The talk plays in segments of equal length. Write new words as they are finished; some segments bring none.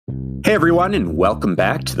Hey everyone, and welcome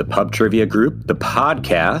back to the Pub Trivia Group, the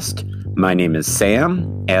podcast. My name is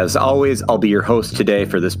Sam. As always, I'll be your host today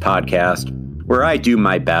for this podcast, where I do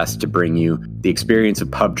my best to bring you the experience of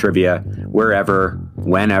pub trivia wherever,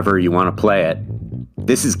 whenever you want to play it.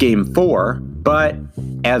 This is game 4, but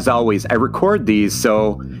as always, I record these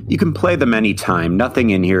so you can play them anytime. Nothing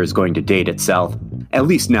in here is going to date itself, at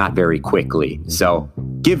least not very quickly. So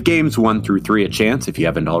give games 1 through 3 a chance if you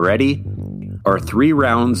haven't already. Our 3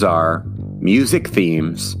 rounds are music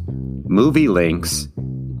themes, movie links,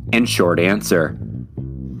 and short answer.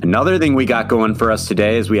 Another thing we got going for us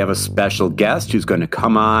today is we have a special guest who's going to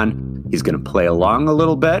come on. He's going to play along a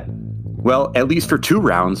little bit. Well, at least for 2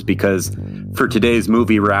 rounds, because for today's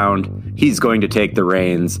movie round, he's going to take the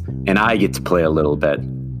reins and I get to play a little bit.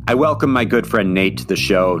 I welcome my good friend Nate to the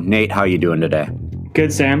show. Nate, how you doing today?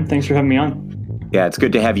 Good, Sam. Thanks for having me on. Yeah, it's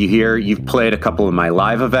good to have you here. You've played a couple of my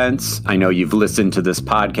live events. I know you've listened to this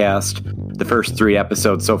podcast, the first 3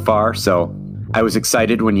 episodes so far, so I was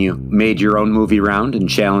excited when you made your own movie round and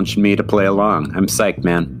challenged me to play along. I'm psyched,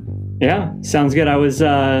 man. Yeah, sounds good. I was,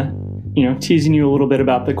 teasing you a little bit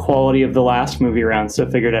about the quality of the last movie round, so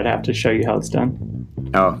figured I'd have to show you how it's done.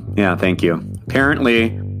 Oh, yeah, thank you. Apparently,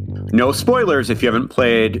 no spoilers if you haven't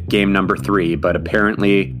played game number 3, but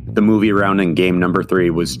apparently the movie round in game number 3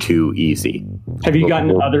 was too easy. Have you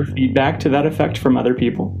gotten other feedback to that effect from other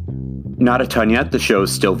people? Not a ton yet. The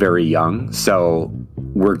show's still very young, so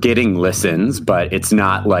we're getting listens, but it's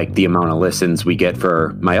not like the amount of listens we get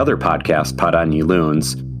for my other podcast, Pod on You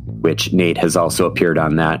Loons, which Nate has also appeared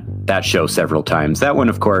on that show several times. That one,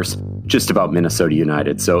 of course, just about Minnesota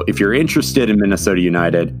United. So if you're interested in Minnesota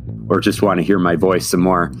United or just want to hear my voice some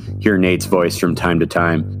more, hear Nate's voice from time to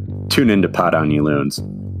time, tune into Pod on You Loons.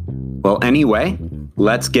 Well, anyway,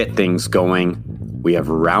 let's get things going. We have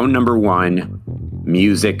round number 1,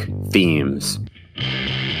 music themes.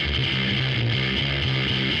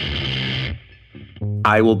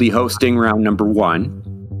 I will be hosting round number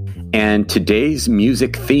 1, and today's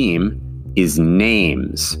music theme is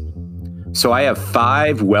names. So I have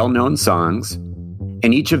 5 well-known songs,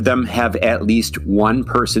 and each of them have at least one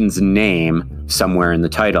person's name somewhere in the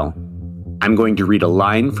title. I'm going to read a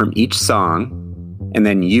line from each song, and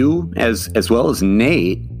then you, as well as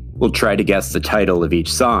Nate, will try to guess the title of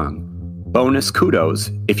each song. Bonus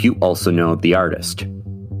kudos if you also know the artist.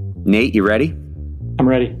 Nate, you ready? I'm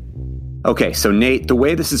ready. Okay, so Nate, the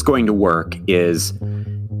way this is going to work is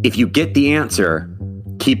if you get the answer,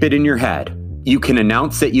 keep it in your head. You can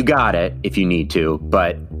announce that you got it if you need to,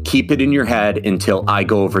 but keep it in your head until I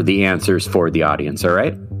go over the answers for the audience, all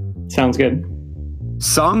right? Sounds good.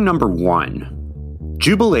 Song number 1,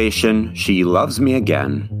 Jubilation, She Loves Me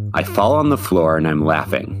Again. I fall on the floor and I'm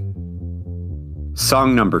laughing.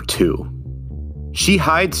 Song number 2, She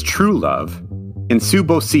Hides True Love in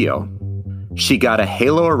Subocio. She got a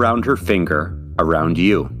halo around her finger, around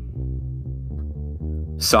you.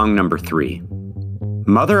 Song number 3,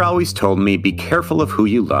 Mother always told me be careful of who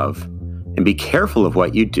you love and be careful of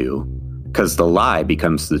what you do, 'cause the lie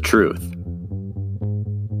becomes the truth.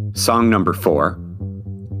 Song number 4,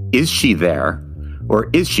 Is she there or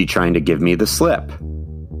is she trying to give me the slip?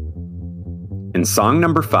 And song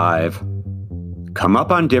number 5, Come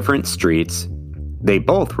up on different streets. They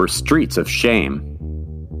both were streets of shame.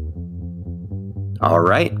 All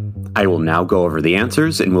right, I will now go over the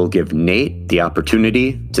answers and we'll give Nate the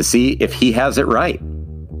opportunity to see if he has it right.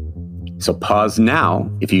 So pause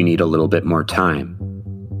now if you need a little bit more time.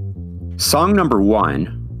 Song number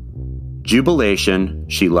 1, Jubilation,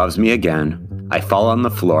 She Loves Me Again. I fall on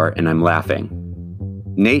the floor and I'm laughing.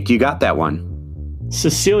 Nate, you got that one?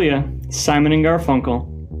 Cecilia, Simon and Garfunkel.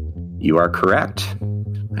 You are correct.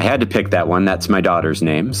 I had to pick that one. That's my daughter's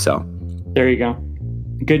name, so. There you go.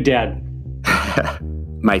 Good dad.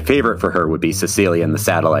 My favorite for her would be Cecilia and the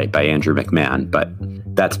Satellite by Andrew McMahon, but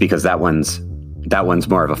that's because that one's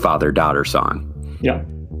more of a father-daughter song. Yeah.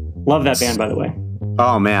 Love that band, by the way.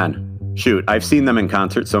 Oh, man. Shoot, I've seen them in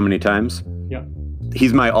concert so many times. Yeah.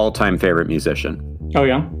 He's my all-time favorite musician. Oh,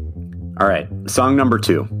 yeah? All right, song number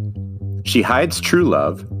 2. She hides true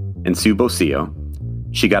love in Subocio.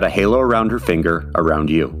 She got a halo around her finger, around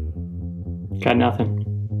you. Got nothing.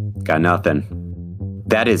 Got nothing.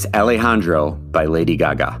 That is Alejandro by Lady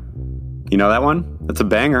Gaga. You know that one? That's a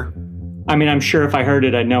banger. I mean, I'm sure if I heard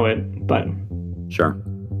it, I'd know it, but... Sure.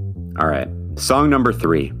 All right. Song number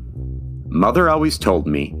 3. Mother always told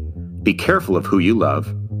me, be careful of who you love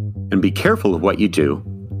and be careful of what you do,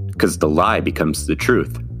 because the lie becomes the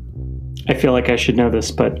truth. I feel like I should know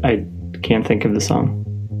this, but I can't think of the song.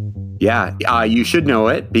 Yeah, you should know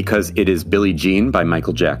it because it is Billie Jean by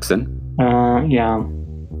Michael Jackson. Yeah.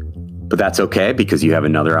 But that's okay because you have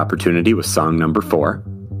another opportunity with song number 4.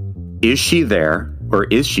 Is she there, or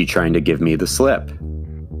is she trying to give me the slip?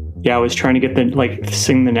 Yeah, I was trying to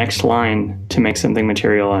sing the next line to make something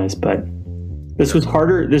materialize, but this was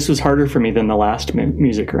harder. This was harder for me than the last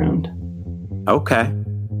music round. Okay.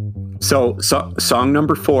 So song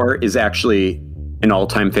number 4 is actually an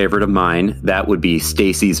all-time favorite of mine. That would be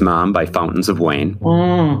Stacy's Mom by Fountains of Wayne.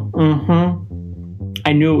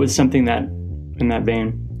 I knew it was something in that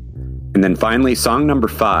vein. And then finally, song number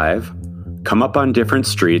 5, Come Up on Different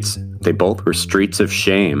Streets. They both were Streets of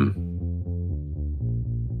Shame.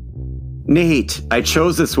 Nate, I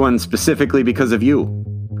chose this one specifically because of you.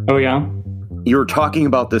 Oh, yeah? You were talking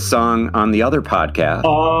about this song on the other podcast.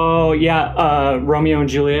 Oh, yeah. Romeo and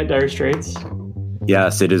Juliet, Dire Straits.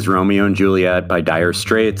 Yes, it is Romeo and Juliet by Dire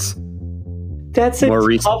Straits. That's a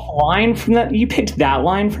tough line from that. You picked that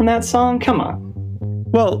line from that song? Come on.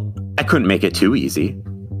 Well, I couldn't make it too easy.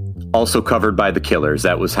 Also covered by The Killers.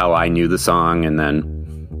 That was how I knew the song, and then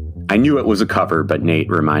I knew it was a cover, but Nate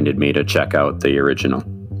reminded me to check out the original.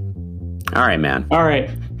 All right, man. All right.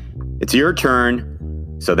 It's your turn.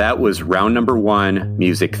 So that was round number 1,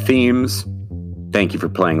 music themes. Thank you for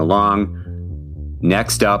playing along.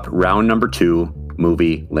 Next up, round number 2,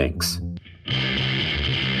 movie links.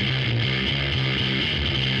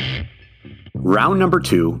 Round number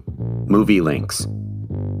 2, movie links.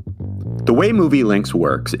 The way Movie Links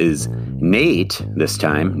works is Nate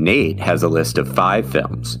has a list of 5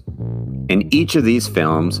 films. And each of these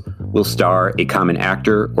films will star a common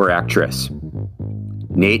actor or actress.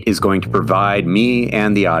 Nate is going to provide me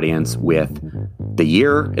and the audience with the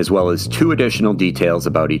year, as well as 2 additional details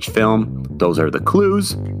about each film. Those are the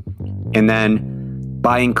clues. And then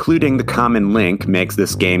by including the common link makes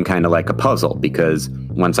this game kind of like a puzzle, because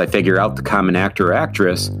once I figure out the common actor or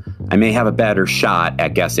actress, I may have a better shot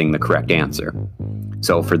at guessing the correct answer.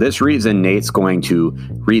 So for this reason, Nate's going to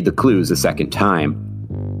read the clues a second time.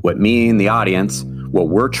 What me and the audience, what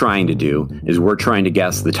we're trying to do is we're trying to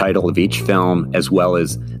guess the title of each film, as well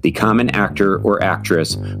as the common actor or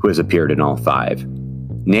actress who has appeared in all 5.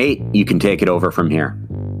 Nate, you can take it over from here.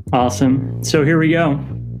 Awesome. So here we go.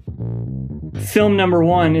 Film number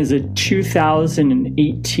 1 is a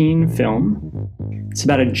 2018 film. It's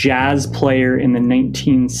about a jazz player in the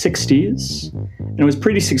 1960s. And it was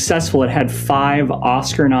pretty successful. It had 5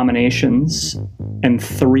 Oscar nominations, and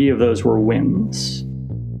 3 of those were wins.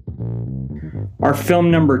 Our film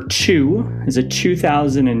number 2 is a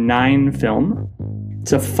 2009 film.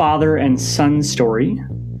 It's a father and son story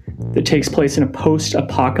that takes place in a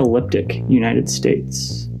post-apocalyptic United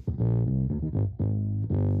States.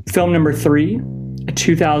 Film number 3, a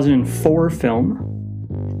 2004 film.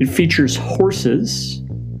 It features horses,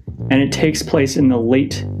 and it takes place in the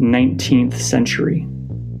late 19th century.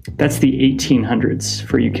 That's the 1800s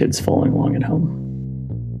for you kids following along at home.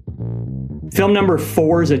 Film number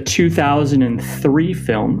 4 is a 2003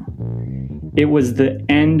 film. It was the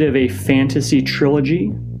end of a fantasy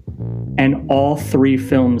trilogy, and all 3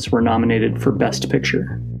 films were nominated for Best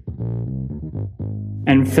Picture.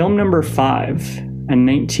 And film number 5, a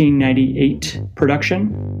 1998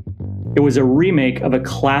 production. It was a remake of a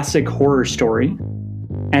classic horror story,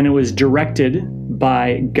 and it was directed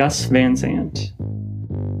by Gus Van Sant.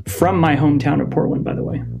 From my hometown of Portland, by the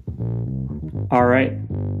way. All right.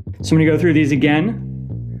 So I'm going to go through these again.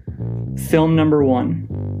 Film number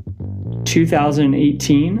 1,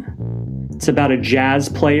 2018. It's about a jazz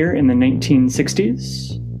player in the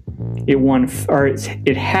 1960s.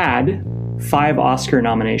 It had 5 Oscar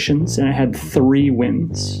nominations, and it had 3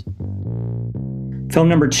 wins. Film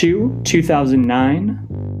number 2, 2009.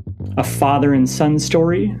 A father and son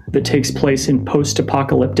story that takes place in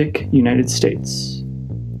post-apocalyptic United States.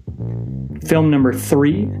 Film number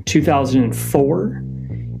 3, 2004.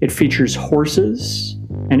 It features horses,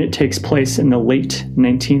 and it takes place in the late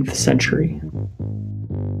 19th century.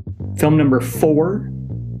 Film number 4,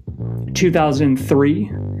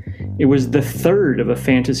 2003. It was the third of a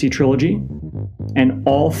fantasy trilogy, and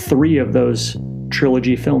all 3 of those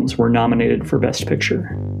trilogy films were nominated for Best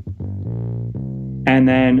Picture. And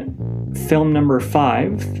then film number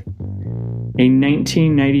 5, a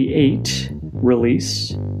 1998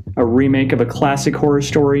 release, a remake of a classic horror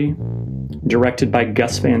story directed by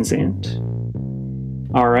Gus Van Sant.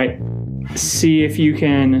 All right, see if you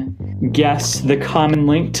can guess the common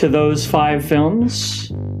link to those 5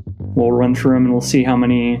 films. We'll run through them and we'll see how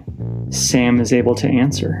many Sam is able to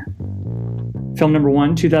answer. Film number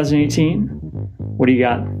 1, 2018. What do you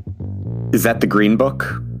got? Is that The Green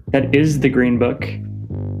Book? That is The Green Book.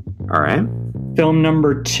 All right. Film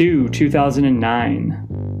number 2,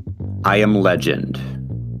 2009. I Am Legend.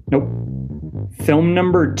 Nope. Film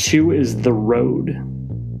number 2 is The Road.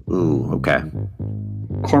 Ooh, okay.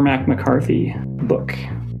 Cormac McCarthy book.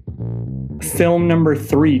 Film number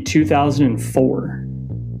 3, 2004.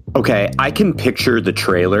 Okay, I can picture the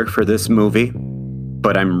trailer for this movie,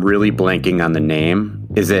 but I'm really blanking on the name.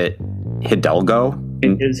 Is it Hidalgo?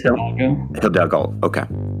 It is Hidalgo. Hidalgo, okay.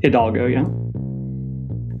 Hidalgo, yeah.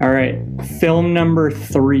 All right. Film number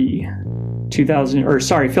 3,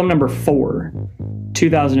 film number 4,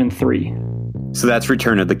 2003. So that's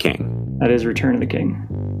Return of the King. That is Return of the King.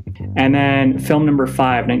 And then film number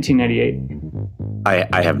 5, 1998.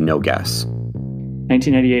 I have no guess.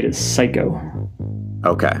 1998 is Psycho.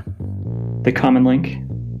 Okay. The Common Link.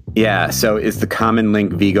 Yeah, so is the Common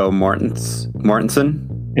Link Viggo Mortensen?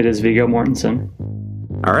 It is Viggo Mortensen.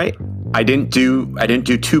 All right. I didn't do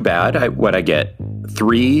too bad. What I get?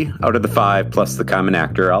 3 out of the 5 plus the common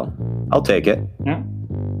actor. I'll take it. Yeah.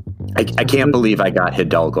 I can't believe I got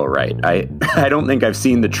Hidalgo right. I don't think I've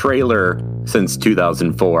seen the trailer since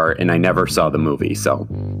 2004, and I never saw the movie. So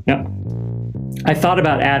yeah, I thought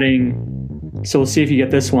about adding. So we'll see if you get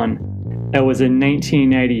this one. It was a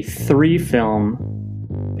 1983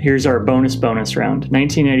 film. Here's our bonus round.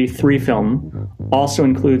 1983 film also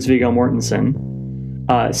includes Viggo Mortensen,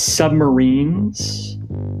 submarines,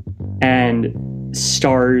 and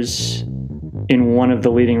stars in one of the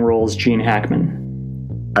leading roles Gene Hackman.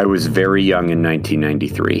 I was very young in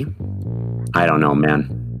 1993. I don't know,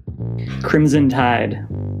 man. Crimson Tide.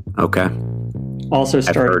 Okay. Also I've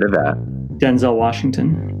starred heard of that. Denzel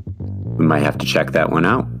Washington. We might have to check that one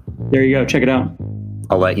out. There you go. Check it out.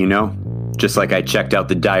 I'll let you know. Just like I checked out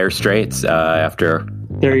the Dire Straits after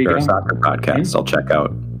our soccer podcast. I'll check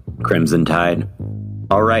out Crimson Tide.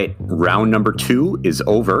 All right. Round number 2 is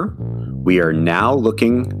over. We are now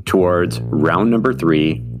looking towards round number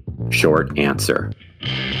 3, short answer.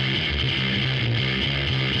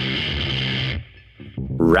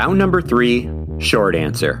 Round number 3, short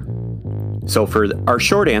answer. So for our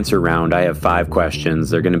short answer round, I have 5 questions.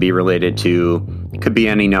 They're going to be related to, could be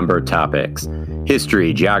any number of topics.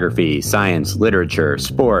 History, geography, science, literature,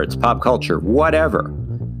 sports, pop culture, whatever.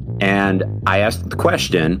 And I asked the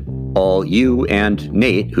question, all you and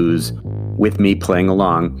Nate, who's with me playing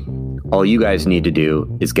along, all you guys need to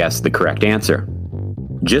do is guess the correct answer.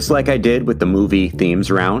 Just like I did with the movie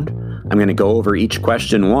themes round, I'm going to go over each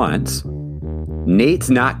question once. Nate's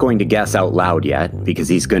not going to guess out loud yet because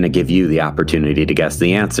he's going to give you the opportunity to guess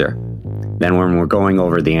the answer. Then when we're going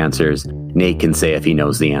over the answers, Nate can say if he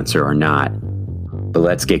knows the answer or not. But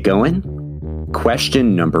let's get going.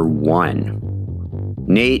 Question number 1.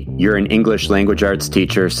 Nate, you're an English language arts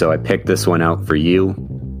teacher, so I picked this one out for you.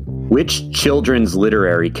 Which children's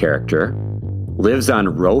literary character lives on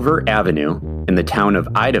Rover Avenue in the town of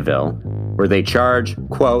Idaville, where they charge,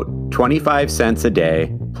 quote, 25 cents a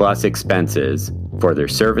day plus expenses for their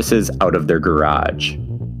services out of their garage?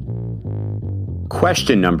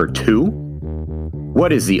 Question number 2.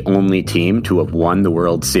 What is the only team to have won the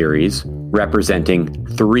World Series representing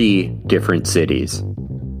 3 different cities?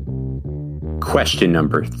 Question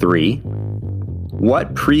number 3.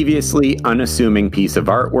 What previously unassuming piece of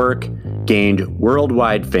artwork gained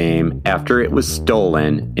worldwide fame after it was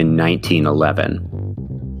stolen in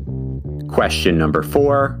 1911? Question number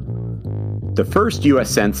 4. The first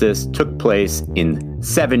U.S. Census took place in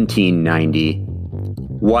 1790.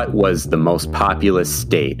 What was the most populous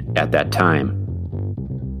state at that time?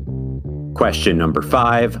 Question number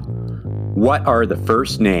 5. What are the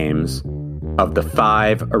first names of the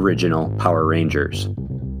 5 original Power Rangers?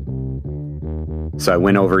 So I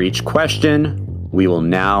went over each question. We will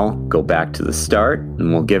now go back to the start,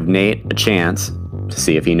 and we'll give Nate a chance to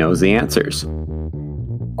see if he knows the answers.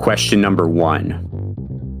 Question number 1.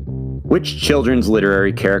 Which children's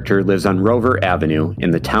literary character lives on Rover Avenue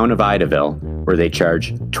in the town of Idaville, where they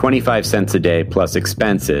charge 25 cents a day plus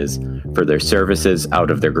expenses for their services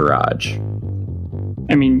out of their garage?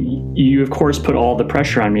 I mean, you of course put all the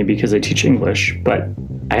pressure on me because I teach English, but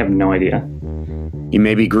I have no idea. You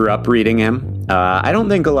maybe grew up reading him. I don't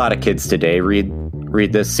think a lot of kids today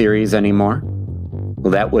read this series anymore.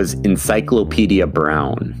 Well, that was Encyclopedia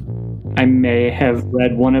Brown. I may have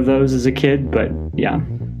read one of those as a kid, but yeah.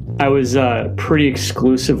 I was pretty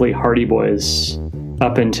exclusively Hardy Boys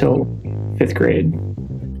up until 5th grade.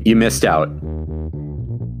 You missed out.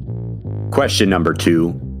 Question number 2.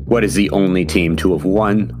 What is the only team to have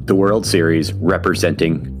won the World Series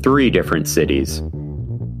representing 3 different cities?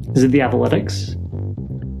 Is it the Athletics?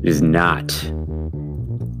 It is not.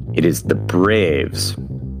 It is the Braves,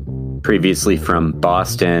 previously from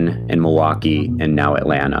Boston and Milwaukee and now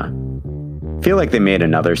Atlanta. I feel like they made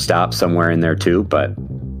another stop somewhere in there too, but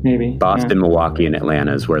maybe Boston, Milwaukee, and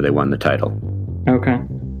Atlanta is where they won the title. Okay.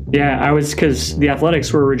 Yeah, because the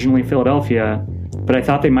Athletics were originally Philadelphia, but I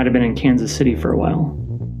thought they might have been in Kansas City for a while,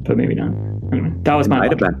 but maybe not. Anyway, that was my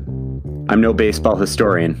Might have been. I'm no baseball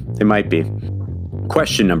historian. It might be.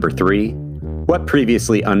 Question number 3. What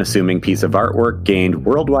previously unassuming piece of artwork gained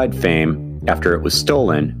worldwide fame after it was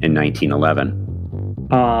stolen in 1911?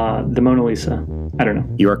 The Mona Lisa. I don't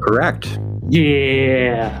know. You are correct.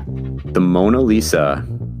 Yeah. The Mona Lisa.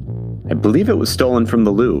 I believe it was stolen from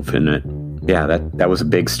the Louvre, and that was a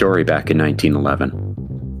big story back in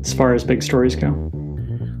 1911. As far as big stories go.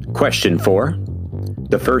 Question 4.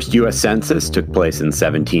 The first U.S. Census took place in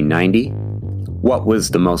 1790. What was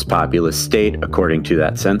the most populous state according to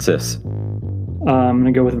that census? I'm going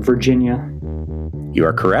to go with Virginia. You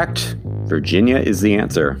are correct. Virginia is the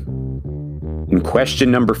answer. In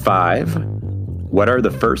question number 5, what are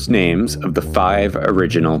the first names of the 5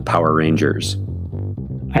 original Power Rangers?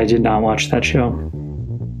 I did not watch that show,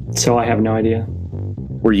 so I have no idea.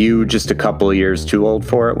 Were you just a couple of years too old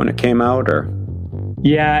for it when it came out, or?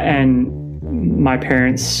 Yeah, and my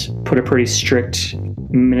parents put a pretty strict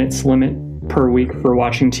minutes limit per week for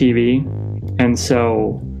watching TV, and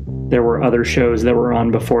so there were other shows that were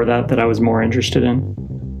on before that I was more interested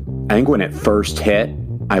in. I think when it first hit,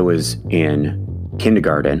 I was in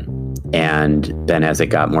kindergarten, and then as it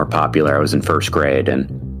got more popular, I was in first grade, and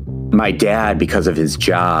my dad, because of his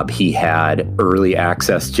job, he had early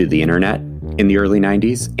access to the internet in the early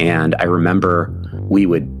 90s, and I remember we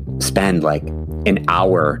would spend like an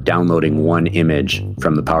hour downloading one image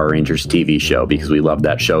from the Power Rangers TV show because we loved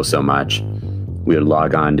that show so much. We would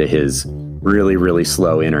log on to his really, really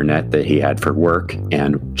slow internet that he had for work,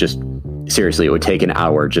 and just seriously, it would take an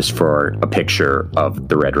hour just for a picture of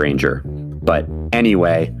the Red Ranger. But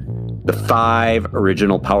anyway, the 5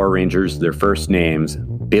 original Power Rangers, their first names: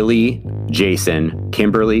 Billy, Jason,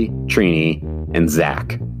 Kimberly, Trini, and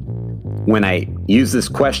Zach. When I used this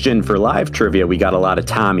question for live trivia, we got a lot of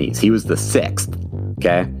Tommies. He was the 6th,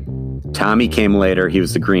 okay? Tommy came later. He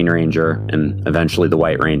was the Green Ranger and eventually the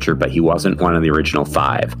White Ranger, but he wasn't one of the original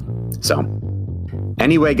 5. So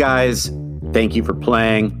anyway, guys, thank you for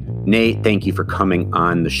playing. Nate, thank you for coming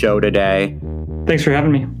on the show today. Thanks for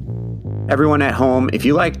having me. Everyone at home, if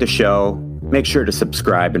you like the show, make sure to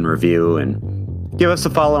subscribe and review, and give us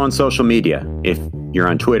a follow on social media. If you're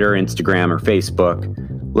on Twitter, Instagram, or Facebook,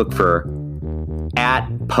 look for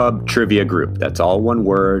 @Pub Trivia Group. That's all one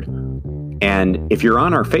word. And if you're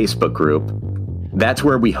on our Facebook group, that's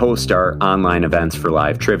where we host our online events for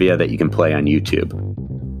live trivia that you can play on YouTube.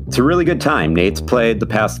 It's a really good time. Nate's played the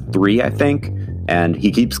past 3, I think, and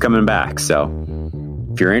he keeps coming back. So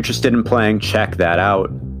if you're interested in playing, check that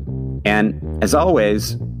out. And as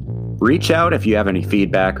always, reach out if you have any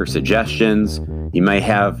feedback or suggestions. You might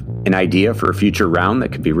have an idea for a future round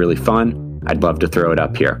that could be really fun. I'd love to throw it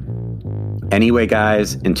up here. Anyway,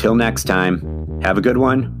 guys, until next time, have a good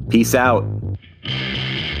one. Peace out.